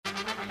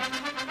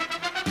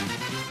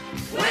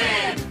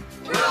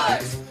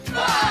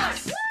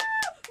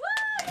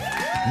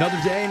Another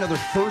day, another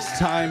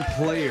first-time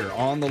player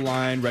on the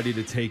line ready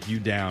to take you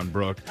down,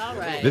 Brooke. All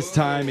right. This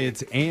time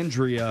it's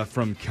Andrea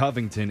from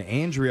Covington.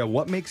 Andrea,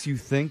 what makes you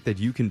think that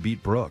you can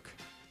beat Brooke?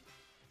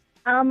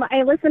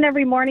 I listen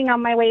every morning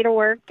on my way to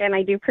work, and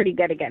I do pretty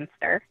good against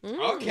her.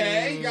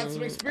 Okay, you got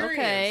some experience.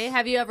 Okay.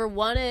 Have you ever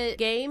won a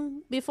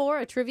game before,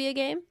 a trivia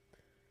game?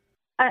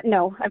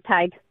 No, I've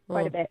tied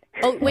quite a bit.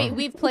 Oh, wait,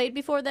 we've played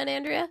before then,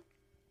 Andrea?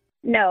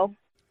 No.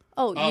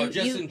 Oh, Oh, you,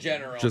 just you in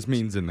general. Just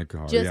means in the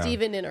car, just yeah.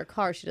 even in her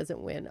car, she doesn't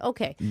win.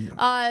 Okay.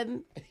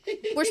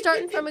 We're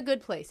starting from a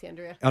good place,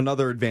 Andrea.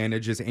 Another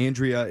advantage is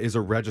Andrea is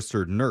a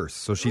registered nurse,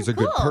 so she's a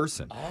good cool.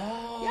 person.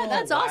 Oh, Yeah,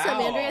 that's awesome,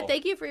 wow. Andrea.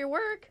 Thank you for your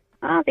work.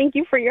 Thank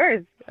you for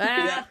yours.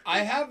 Yeah, I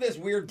have this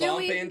weird Do bump,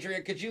 we-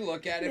 Andrea. Could you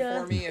look at it Yeah.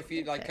 for me if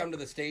you come to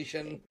the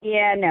station?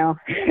 Yeah, no.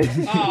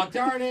 Oh,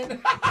 darn it.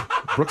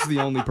 Brooke's the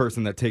only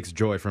person that takes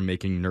joy from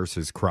making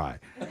nurses cry.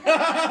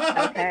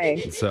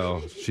 Okay.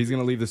 So she's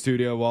going to leave the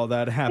studio while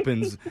that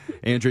happens.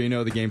 Andrea, you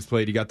know the game's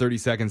played. You got 30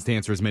 seconds to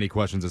answer as many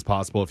questions as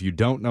possible. If you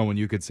don't know when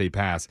you could say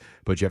pass,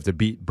 but you have to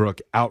beat Brooke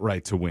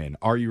outright to win.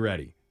 Are you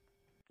ready?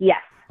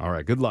 Yes. All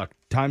right, good luck.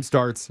 Time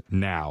starts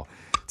now.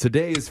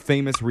 Today is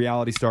famous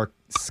reality star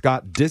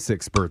Scott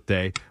Disick's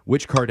birthday.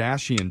 Which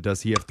Kardashian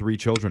does he have 3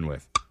 children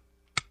with?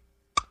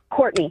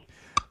 Courtney.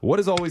 What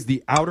is always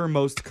the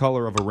outermost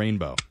color of a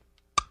rainbow?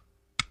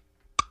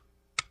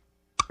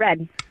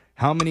 Red.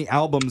 How many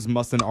albums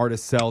must an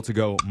artist sell to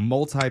go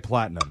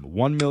multi-platinum?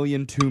 1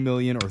 million, 2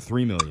 million, or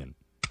 3 million?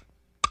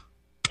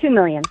 2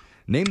 million.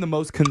 Name the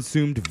most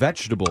consumed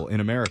vegetable in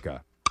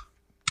America.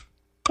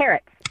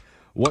 Carrots.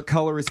 What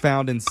color is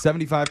found in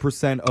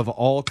 75% of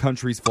all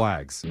countries'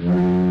 flags?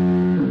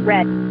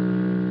 Red.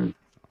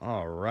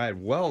 All right,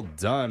 well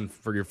done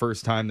for your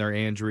first time there,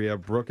 Andrea.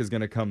 Brooke is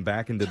going to come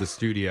back into the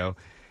studio.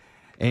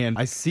 And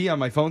I see on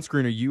my phone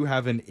screener you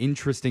have an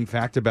interesting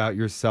fact about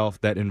yourself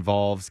that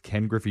involves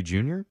Ken Griffey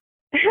Jr.?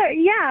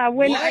 Yeah,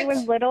 when I What?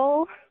 was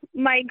little,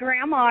 my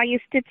grandma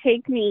used to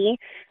take me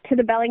to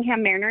the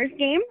Bellingham Mariners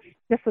games.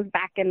 This was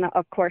back in the,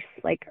 of course,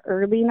 like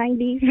early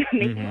 90s,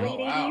 maybe Mhm. late Oh,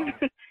 wow.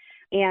 80s.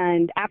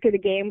 And after the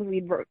games,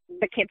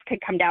 the kids could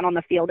come down on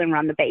the field and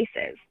run the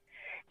bases.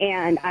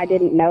 And I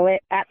didn't know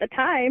it at the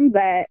time,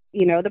 but,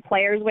 the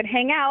players would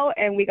hang out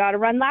and we got to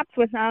run laps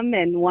with them.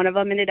 And one of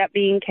them ended up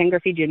being Ken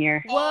Griffey Jr.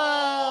 Whoa.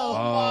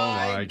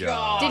 Oh, my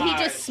God. Did he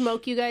just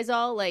smoke you guys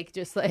all?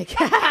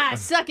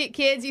 Suck it,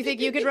 kids. You think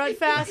you could run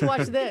fast?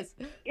 Watch this.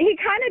 He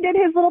kind of did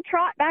his little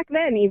trot back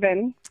then,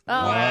 even. Oh,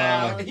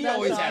 Wow. He that's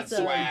always had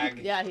awesome. swag.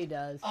 Yeah, he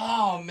does.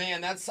 Oh,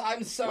 man, I'm so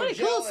What a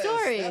cool jealous.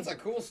 story. That's a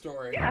cool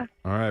story. Yeah.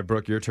 All right,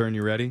 Brooke, your turn.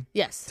 You ready?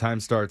 Yes. Time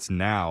starts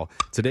now.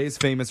 Today's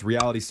famous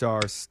reality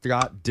star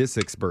Scott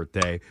Disick's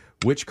birthday.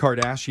 Which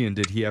Kardashian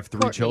did he have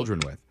 3 Kourtney. children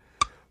with?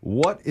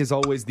 What is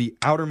always the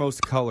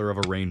outermost color of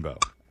a rainbow?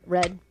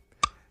 Red.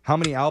 How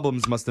many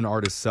albums must an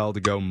artist sell to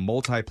go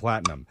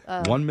multi-platinum?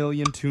 1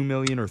 million, 2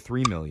 million, or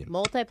 3 million?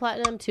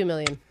 Multi-platinum, 2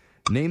 million.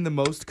 Name the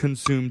most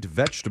consumed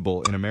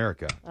vegetable in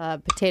America.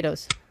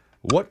 Potatoes.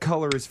 What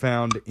color is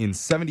found in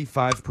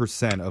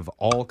 75% of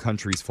all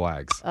countries'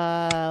 flags?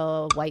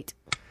 White.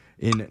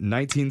 In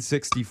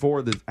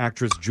 1964, the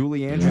actress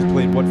Julie Andrews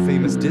played what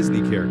famous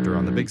Disney character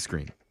on the big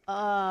screen?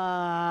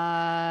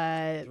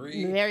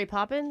 3. Mary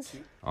Poppins?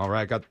 All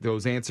right, got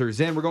those answers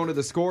in. We're going to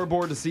the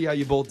scoreboard to see how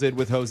you both did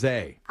with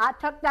Jose. I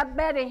took that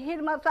bed and hit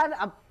him upside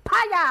a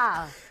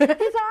paya. He said,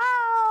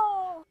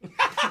 oh.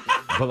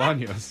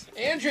 Bolaños.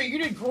 Andrea, you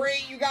did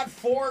great. You got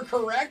 4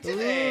 correct Ooh,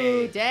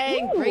 today.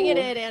 dang. Bring it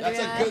in, Andrea.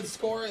 That's a good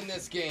score in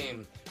this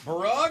game.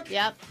 Brooke,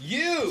 Yep.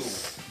 you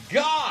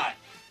got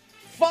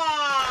 5.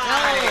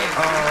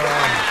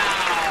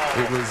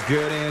 It was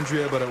good,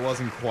 Andrea, but it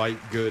wasn't quite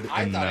good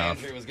I thought enough.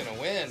 Andrea was going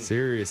to win.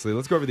 Seriously,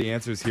 let's go over the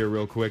answers here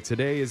real quick.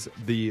 Today is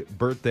the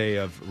birthday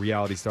of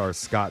reality star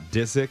Scott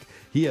Disick.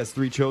 He has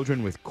 3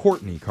 children with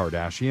Kourtney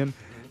Kardashian.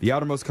 The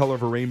outermost color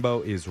of a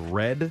rainbow is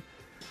red.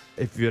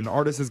 If an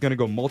artist is going to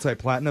go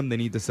multi-platinum, they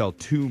need to sell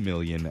 2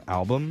 million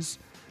albums.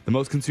 The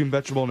most consumed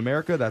vegetable in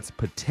America, that's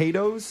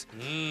potatoes.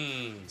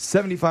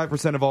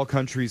 75% of all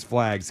countries'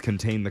 flags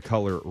contain the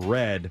color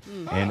red.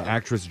 And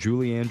actress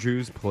Julie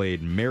Andrews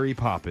played Mary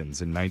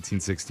Poppins in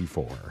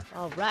 1964.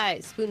 All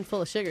right.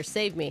 Spoonful of sugar.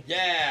 Save me.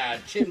 Yeah,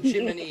 chim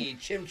chimney,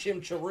 chim chim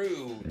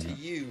charoo to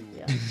you.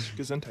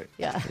 Gesundheit.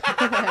 Yeah.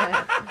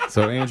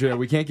 So, Andrea,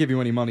 we can't give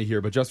you any money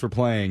here, but just for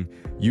playing,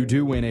 you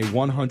do win a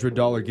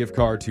 $100 gift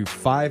card to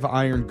Five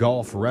Iron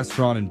Golf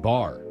Restaurant and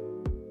Bar.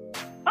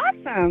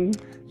 Awesome.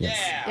 Yeah.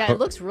 Yeah, it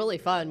looks really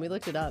fun. We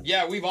looked it up.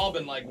 Yeah, we've all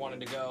been wanting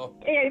to go.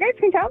 Yeah, you guys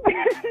can tell.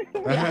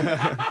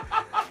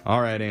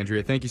 All right,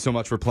 Andrea, thank you so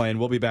much for playing.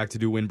 We'll be back to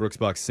do Win Brooks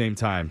Bucks same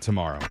time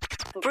tomorrow.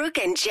 Brooke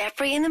and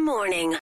Jeffrey in the morning.